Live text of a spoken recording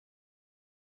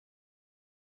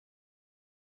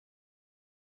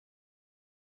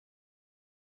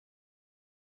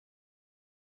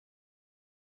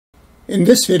In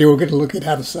this video, we're going to look at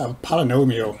how to solve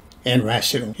polynomial and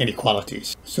rational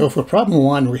inequalities. So for problem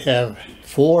 1, we have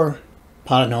 4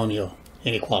 polynomial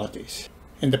inequalities.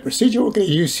 And the procedure we're going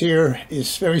to use here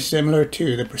is very similar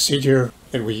to the procedure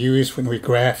that we use when we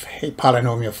graph a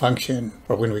polynomial function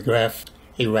or when we graph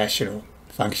a rational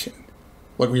function.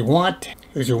 What we want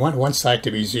is we want one side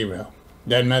to be 0.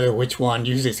 Doesn't matter which one,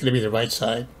 usually it's going to be the right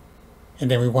side.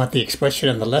 And then we want the expression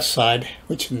on the left side,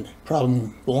 which in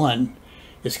problem 1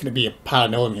 is going to be a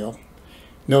polynomial.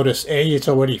 Notice A is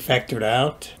already factored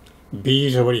out, B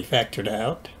is already factored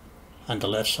out on the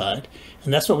left side,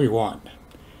 and that's what we want.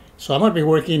 So I'm going to be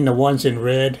working the ones in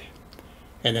red,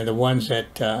 and then the ones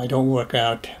that I don't work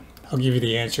out, I'll give you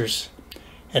the answers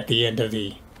at the end of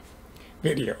the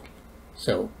video.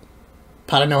 So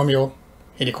polynomial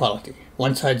inequality,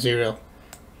 one side 0,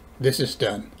 this is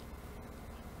done.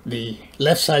 The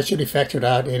left side should be factored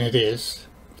out, and it is.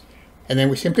 And then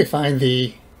we simply find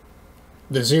the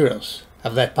zeros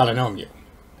of that polynomial.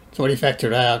 It's already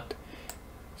factored out.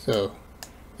 So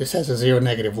this has a 0,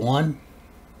 -1.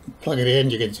 Plug it in,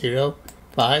 you get 0.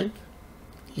 5,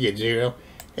 you get 0.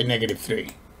 And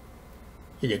 -3,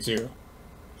 you get 0.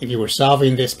 If you were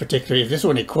solving this particular, if this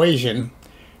were an equation,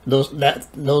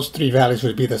 those 3 values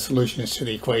would be the solutions to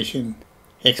the equation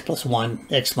x plus 1,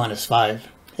 x minus 5,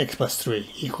 x plus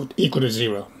 3 equal to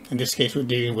 0. In this case, we're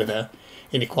dealing with a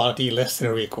inequality less than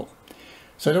or equal.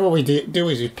 So then what we do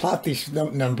is we plot these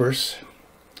numbers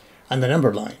on the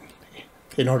number line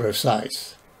in order of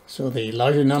size. So the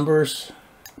larger numbers,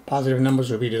 positive numbers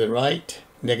will be to the right,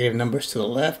 negative numbers to the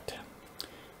left.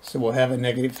 So we'll have a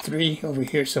 -3 over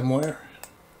here somewhere,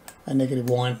 a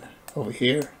 -1 over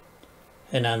here,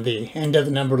 and on the end of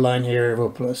the number line here we'll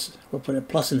put a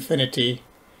plus infinity,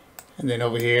 and then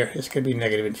over here it's going to be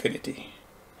 -infinity.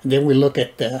 And then we look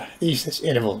at these as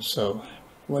intervals. So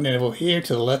one interval here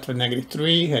to the left of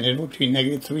 -3, an interval between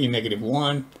 -3 and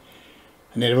 -1,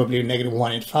 an interval between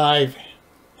 -1 and 5,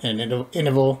 and an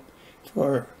interval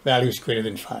for values greater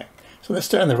than 5. So let's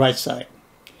start on the right side.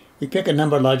 We pick a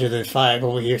number larger than 5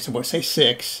 over here somewhere, say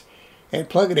 6, and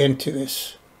plug it into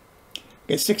this.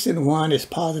 Okay, 6 and 1 is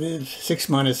positive, 6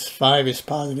 minus 5 is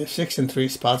positive, 6 and 3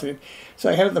 is positive. So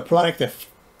I have the product of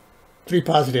 3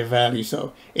 positive values,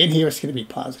 so in here it's going to be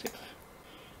positive.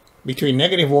 Between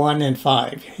 -1 and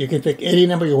 5, you can pick any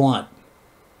number you want.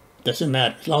 Doesn't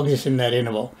matter, as long as it's in that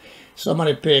interval. So I'm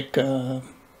going to pick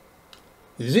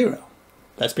 0.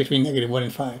 That's between -1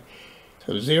 and 5.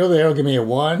 So 0 there will give me a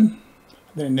 1,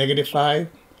 then a -5,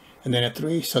 and then a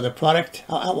 3. So the product,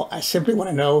 I simply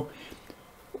want to know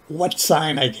what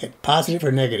sign I get, positive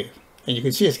or negative. And you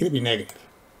can see it's going to be negative.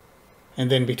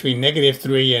 And then between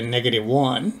 -3 and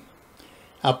 -1,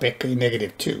 I'll pick a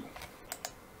 -2.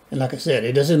 And like I said,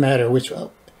 it doesn't matter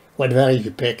what value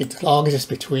you pick, as long as it's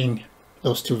between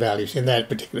those 2 values in that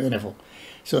particular interval.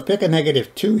 So I'll pick a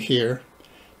 -2 here,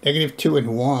 -2 and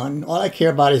 1. All I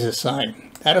care about is a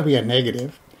sign. That'll be a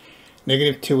negative.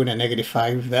 -2 and a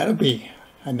 -5, that'll be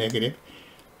a negative.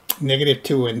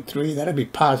 -2 and 3, that'll be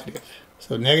positive.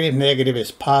 So negative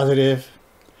is positive,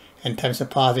 and times a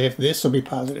positive, this will be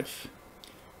positive.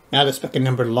 Now let's pick a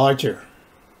number larger.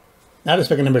 Now let's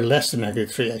pick a number less than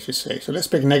 -3, I should say. So let's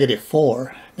pick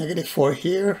 -4. -4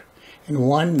 here, and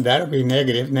 1, that'll be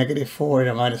negative. -4 and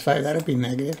a -5, that'll be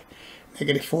negative.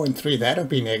 -4 and 3, that'll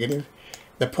be negative.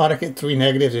 The product of 3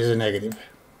 negatives is a negative.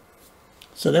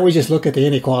 So then we just look at the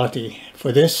inequality.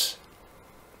 For this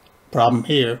problem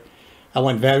here, I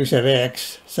want values of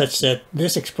x such that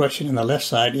this expression on the left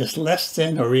side is less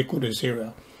than or equal to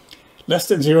 0. Less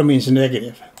than 0 means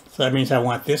negative. So that means I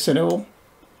want this interval,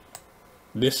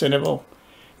 this interval.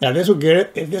 Now if this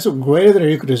will greater than or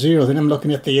equal to 0, then I'm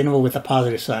looking at the interval with a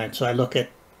positive sign. So I look at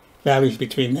values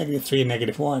between -3 and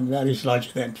 -1, values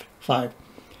larger than 5.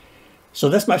 So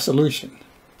that's my solution.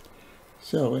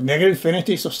 So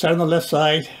 -infinity, so start on the left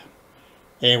side,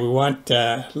 and we want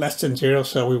less than 0,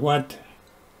 so we want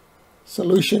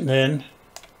solution then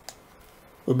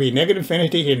would be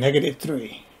 -infinity to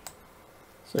 -3.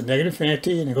 So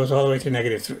 -infinity, and it goes all the way to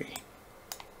 -3.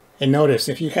 And notice,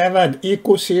 if you have an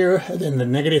equals here, then the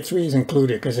 -3 is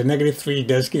included, because the -3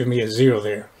 does give me a 0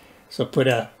 there. So put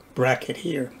a bracket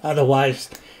here. Otherwise,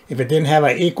 if it didn't have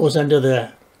an equals under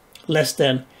the less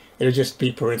than, it'll just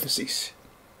be parentheses.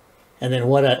 And then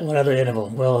what other interval?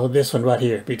 Well, this one right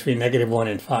here, between -1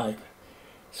 and 5.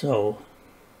 So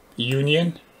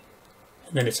union,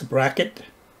 and then it's a bracket,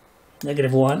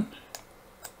 -1,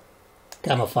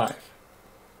 comma 5.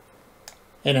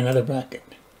 And another bracket.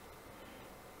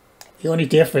 The only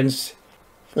difference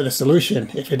for the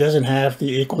solution, if it doesn't have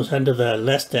the equals under the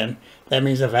less than, that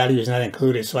means the value is not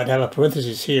included. So I'd have a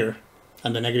parenthesis here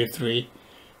on the -3,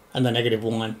 and the negative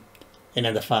 1, and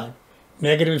then the 5.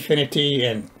 Negative infinity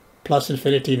and plus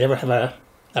infinity never have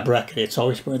a bracket. It's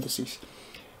always parentheses.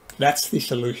 That's the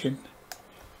solution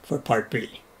for part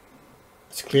B.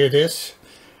 Let's clear this.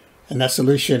 And that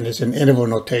solution is in interval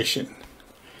notation.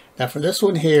 Now for this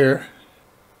one here,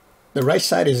 the right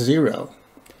side is 0,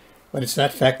 but it's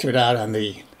not factored out on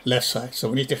the left side. So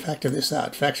we need to factor this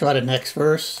out. Factor out an x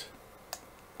first.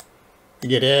 We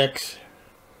get x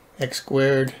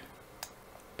squared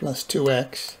plus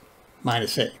 2x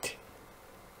minus 8.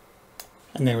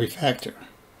 And then we factor.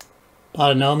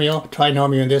 Polynomial,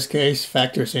 trinomial in this case,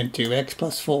 factors into x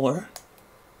plus 4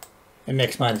 and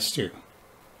x minus 2.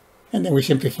 And then we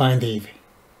simply find the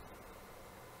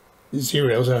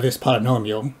zeros of this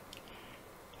polynomial.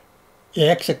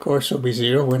 X, of course, will be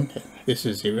 0 when this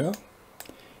is 0.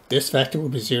 This factor will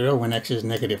be 0 when x is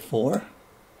negative 4.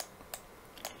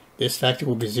 This factor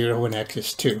will be 0 when x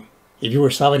is 2. If you were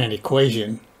solving an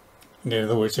equation, in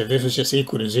other words, if this was just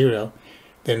equal to 0,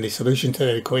 then the solution to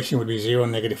that equation would be 0,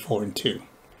 negative 4, and 2.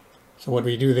 So what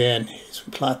we do then is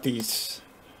we plot these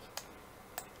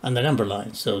on the number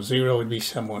line. So 0 would be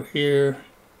somewhere here,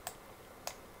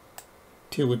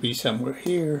 2 would be somewhere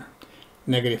here,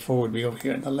 negative 4 would be over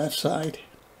here on the left side,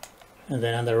 and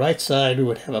then on the right side we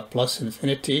would have a plus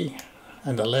infinity,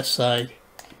 on the left side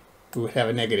we would have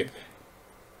a negative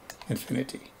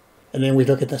infinity. And then we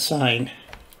look at the sign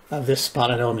of this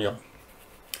polynomial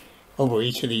over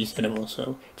each of these intervals.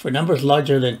 So for numbers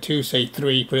larger than 2, say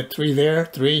 3, put a 3 there.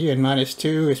 3 and minus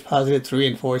 2 is positive, 3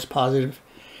 and 4 is positive.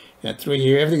 And 3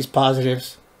 here, everything's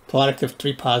positives. Product of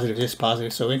 3 positives is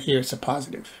positive, so in here it's a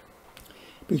positive.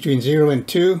 Between 0 and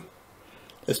 2,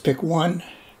 let's pick 1.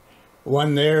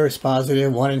 1 there is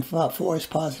positive, 1 and 4 is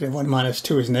positive, 1 minus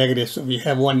 2 is negative. So if you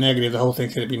have 1 negative, the whole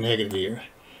thing's going to be negative here.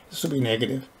 This will be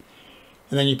negative.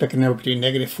 And then you pick a number between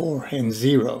negative 4 and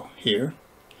 0 here.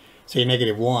 Say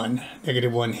negative 1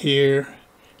 here,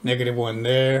 negative 1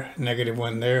 there, negative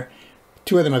 1 there.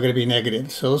 2 of them are going to be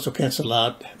negative, so those will cancel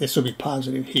out. This will be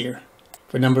positive here.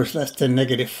 For numbers less than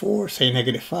negative 4, say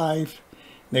negative 5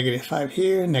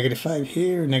 here, negative 5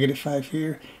 here, negative 5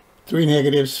 here. 3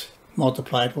 negatives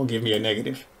multiplied will give me a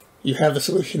negative. You have the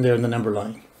solution there in the number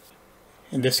line.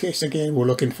 In this case, again, we're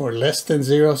looking for less than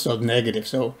 0, so negative.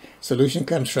 So solution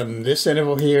comes from this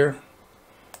interval here,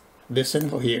 this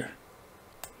interval here.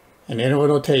 An interval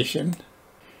notation.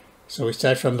 So we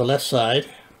start from the left side.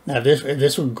 Now if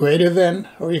this were greater than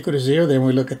or equal to 0, then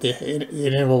we look at the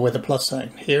interval with a plus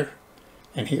sign here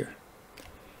and here.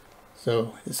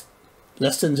 So it's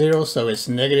less than 0, so it's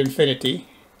negative infinity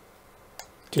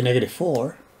to negative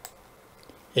 4.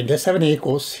 It does have an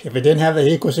equals. If it didn't have the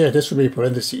equals here, this would be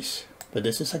parentheses. But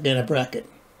this is again a bracket.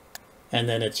 And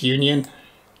then it's union.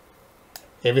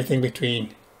 Everything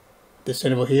between this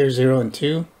interval here, 0 and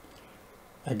 2.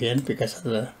 Again, because of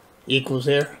the equals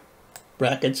there,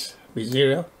 brackets be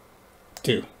 0,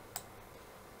 2.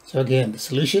 So again, the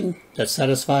solution that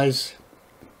satisfies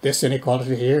this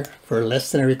inequality here for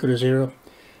less than or equal to 0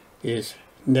 is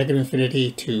negative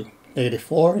infinity to negative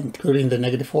 4, including the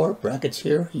negative 4, brackets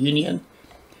here, union.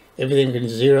 Everything between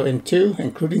 0 and 2,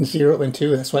 including 0 and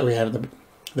 2. That's why we have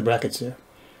the brackets here.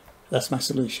 That's my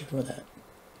solution for that.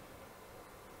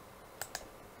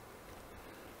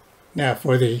 Now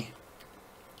for the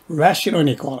rational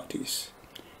inequalities,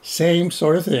 same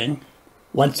sort of thing.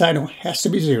 One side has to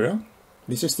be 0.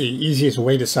 This is the easiest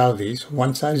way to solve these.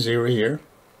 One side is 0 here.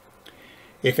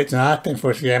 If it's not, then for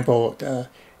example,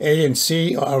 A and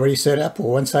C are already set up.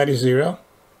 One side is 0.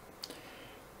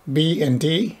 B and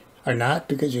D are not,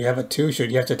 because you have a 2, so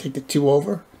you have to take the 2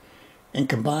 over and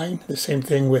combine. The same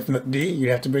thing with D.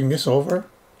 You have to bring this over,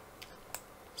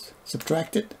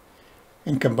 subtract it,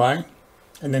 and combine,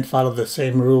 and then follow the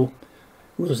same rules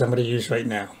I'm going to use right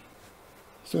now.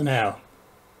 So now,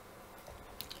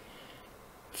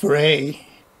 for A,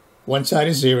 one side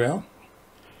is 0,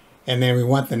 and then we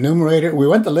want the numerator, we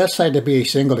want the left side to be a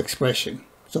single expression.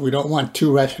 So we don't want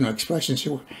two rational expressions.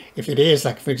 If it is,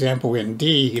 like for example in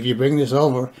D, if you bring this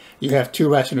over, you have two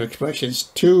rational expressions.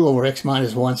 2 over x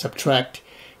minus 1 subtract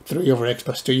 3 over x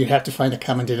plus 2. You have to find a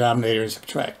common denominator and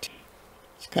subtract.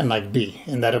 It's kind of like B,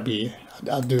 and that'll be,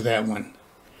 I'll do that one.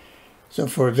 So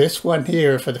for this one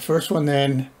here, for the first one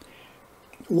then,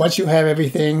 once you have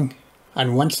everything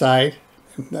on one side,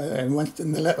 and once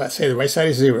in the left, let's say the right side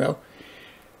is 0,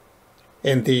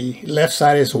 and the left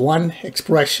side is one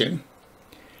expression,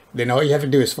 then all you have to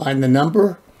do is find the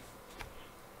number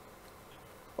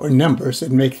or numbers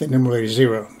and make the numerator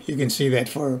 0. You can see that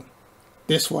for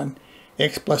this one,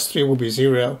 x plus 3 will be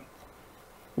 0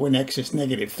 when x is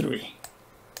negative 3.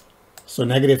 So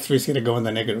negative 3 is going to go on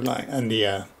the negative line, on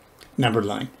the number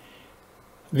line.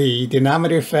 the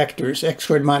denominator factors, x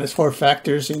squared minus 4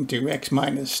 factors into x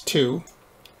minus 2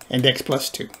 and x plus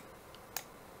 2.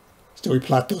 So we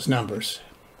plot those numbers.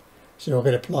 So we're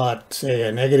going to plot, say,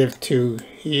 a negative 2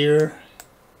 here.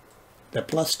 The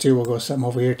plus 2 will go some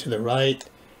over here to the right,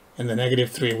 and the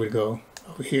negative 3 will go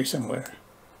over here somewhere.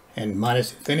 And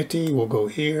minus infinity will go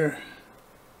here.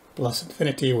 Plus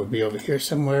infinity will be over here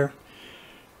somewhere.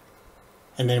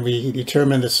 And then we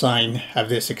determine the sign of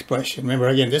this expression. Remember,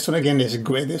 again, this one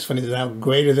is now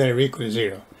greater than or equal to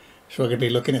 0. So we're going to be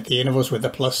looking at the intervals with the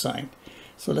plus sign.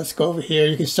 So let's go over here.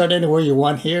 You can start anywhere you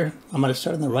want here. I'm going to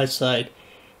start on the right side.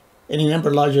 Any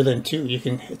number larger than 2,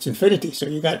 it's infinity, so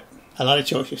you got a lot of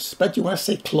choices. But you want to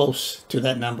stay close to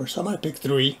that number. So I'm going to pick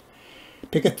 3.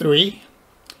 Pick a 3.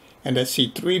 And let's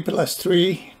see, 3 plus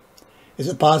 3 is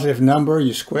a positive number.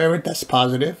 You square it, that's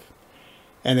positive.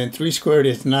 And then 3 squared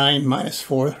is 9 minus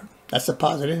 4. That's a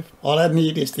positive. All I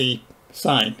need is the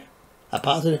sign, a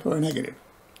positive or a negative.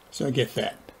 So I get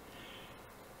that.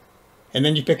 And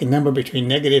then you pick a number between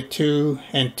negative 2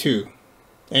 and 2.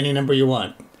 Any number you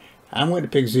want. I'm going to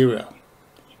pick 0.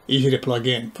 Easy to plug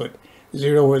in. Put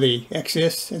 0 where the x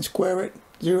is and square it.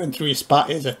 0 and 3 spot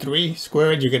is a 3.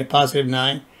 Square it, you get a positive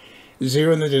 9.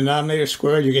 0 in the denominator,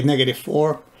 square it, you get negative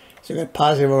 4. So you got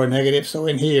positive or negative. So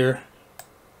in here,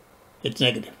 it's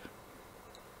negative.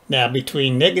 Now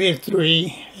between negative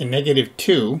 3 and negative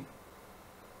 2,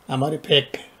 I'm going to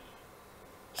pick,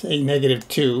 say, negative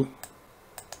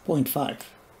 2.5.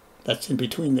 That's in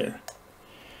between there.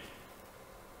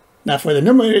 Now for the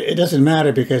numerator, it doesn't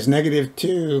matter because negative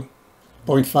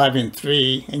 2.5 and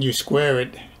 3, and you square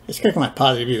it, it's going to come out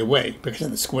positive either way because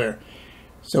of the square.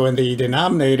 So in the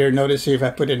denominator, notice here if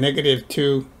I put a negative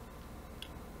 2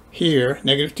 here,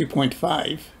 negative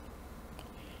 2.5,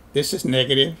 this is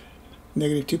negative,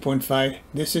 negative 2.5,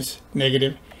 this is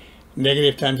negative,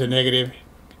 negative times a negative,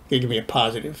 it's going to give me a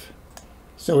positive.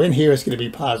 So in here it's going to be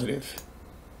positive.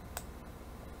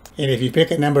 And if you pick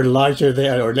a number larger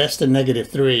than or less than negative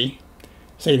 3,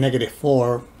 say negative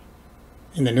 4,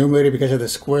 in the numerator because of the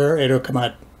square, it'll come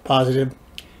out positive.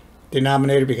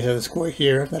 Denominator because of the square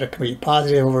here, that'll come be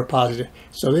positive over positive.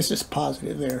 So this is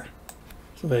positive there.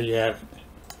 So there you have it.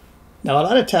 Now a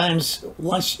lot of times,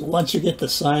 once you get the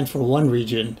sign for one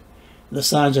region, the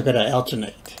signs are going to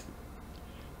alternate,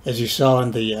 as you saw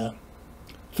in the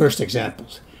first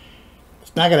examples.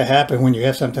 It's not going to happen when you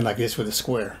have something like this with a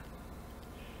square.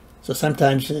 So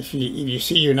sometimes if you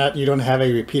see you don't have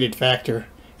a repeated factor,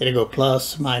 it'll go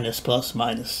plus, minus, plus,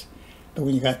 minus. But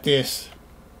when you got this,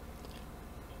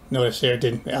 notice there it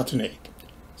didn't alternate.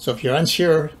 So if you're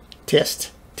unsure,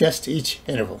 test each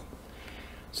interval.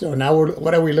 So now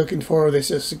what are we looking for? This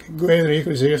is greater than or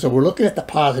equal to 0. So we're looking at the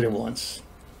positive ones.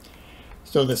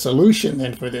 So the solution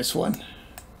then for this one,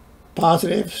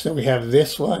 positive. So we have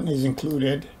this one is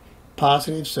included,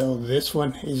 positive. So this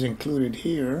one is included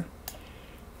here.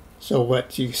 So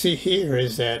what you see here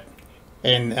is that,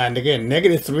 and again,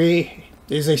 negative 3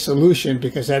 is a solution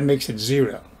because that makes it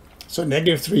 0. So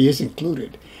negative 3 is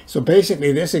included. So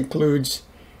basically this includes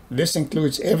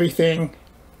everything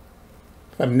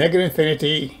from negative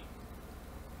infinity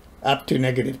up to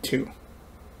negative 2.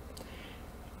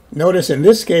 Notice in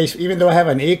this case, even though I have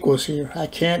an equals here, I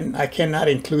cannot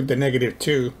include the negative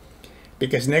 2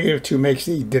 because negative 2 makes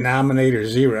the denominator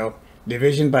 0.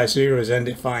 Division by 0 is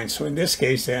undefined. So in this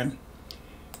case then,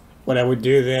 what I would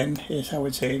do then is I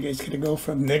would say it's going to go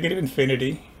from negative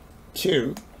infinity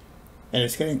to, and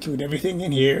it's going to include everything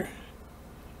in here,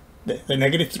 the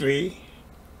negative 3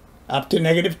 up to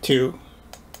negative 2,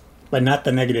 but not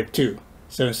the negative 2.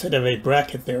 So instead of a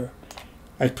bracket there,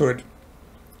 I put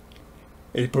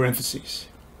a parentheses.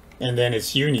 And then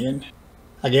it's union.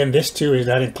 Again, this 2 is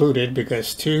not included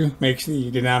because 2 makes the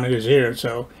denominator 0.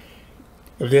 So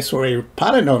if this were a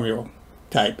polynomial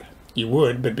type, you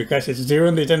would, but because it's 0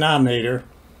 in the denominator,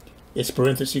 it's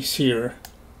parentheses here.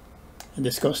 And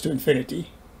this goes to infinity.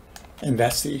 And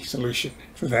that's the solution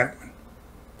for that one.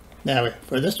 Now,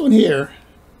 for this one here,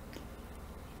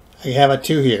 I have a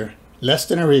 2 here, less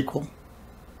than or equal.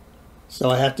 So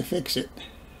I have to fix it.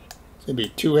 So it'd be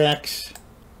 2x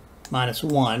minus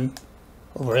 1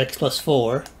 over x plus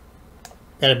 4.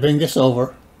 Got to bring this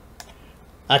over.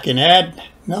 I can add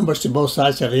numbers to both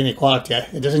sides of the inequality.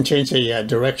 It doesn't change the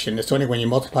direction. It's only when you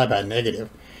multiply by a negative.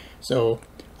 So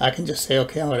I can just say,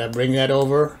 okay, I'm going to bring that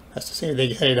over. That's the same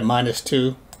thing, headed to minus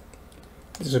 2.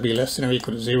 This will be less than or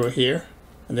equal to 0 here.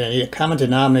 And then I need a common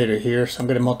denominator here, so I'm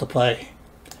going to multiply.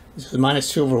 This is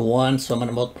minus 2 over 1, so I'm going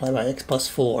to multiply by x plus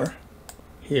 4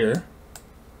 here,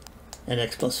 and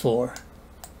x plus 4.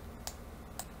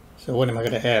 So what am I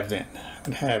going to have then?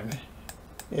 I'm going to have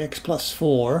x plus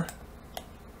 4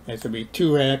 This will be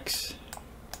 2x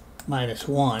minus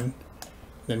 1.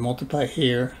 Then multiply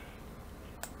here,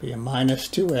 be a minus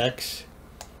 2x.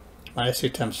 Minus 2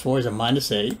 times 4 is a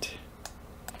minus 8.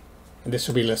 And this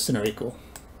will be less than or equal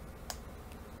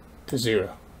to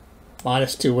 0.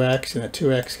 Minus 2x and the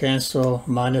 2x cancel.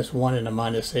 Minus 1 and a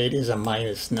minus 8 is a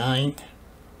minus 9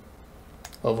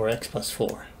 over x plus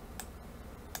 4.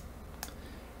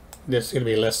 This is going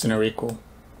to be less than or equal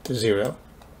to 0.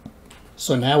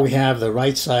 So now we have the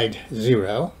right side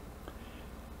 0.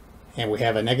 And we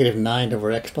have a negative 9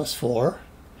 over x plus 4.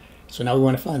 So now we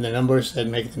want to find the numbers that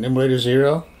make the numerator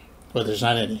 0. Well, there's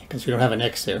not any because we don't have an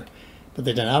x there. But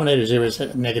the denominator 0 is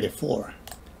at negative 4.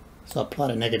 So I'll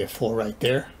plot a negative 4 right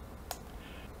there.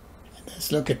 And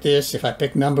let's look at this. If I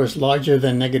pick numbers larger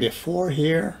than negative 4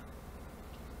 here,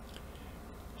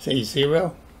 say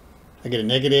 0, I get a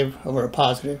negative over a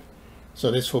positive.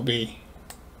 So this will be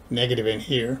negative in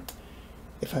here.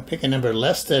 If I pick a number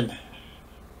less than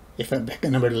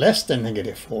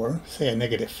negative 4, say a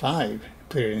negative 5,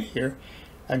 put it in here,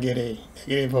 I get a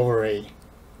negative over a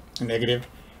negative.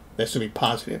 This will be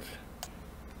positive.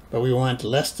 But we want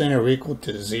less than or equal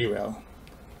to 0.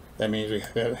 That means we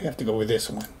have to go with this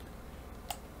one.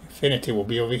 Infinity will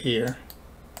be over here,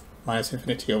 minus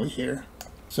infinity over here.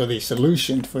 So the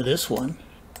solution for this one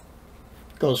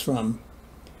goes from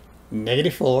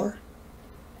negative 4,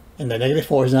 and the negative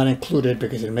 4 is not included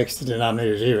because it makes the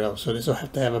denominator 0. So this will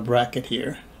have to have a bracket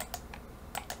here,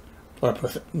 or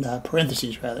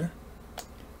parentheses rather.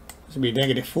 This will be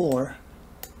negative 4,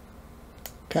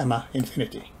 comma,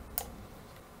 infinity.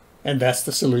 And that's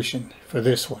the solution for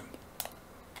this one.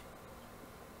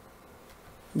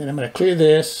 And then I'm going to clear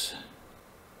this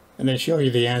and then show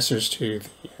you the answers to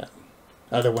the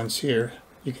other ones here.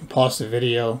 You can pause the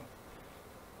video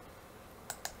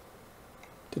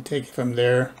to take it from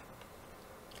there.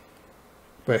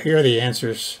 But here are the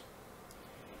answers.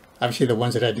 Obviously the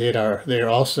ones that I did are there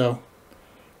also.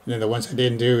 And then the ones I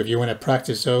didn't do, if you want to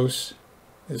practice those,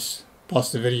 just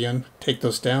pause the video and take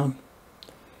those down.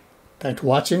 Thanks for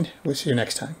watching. We'll see you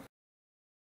next time.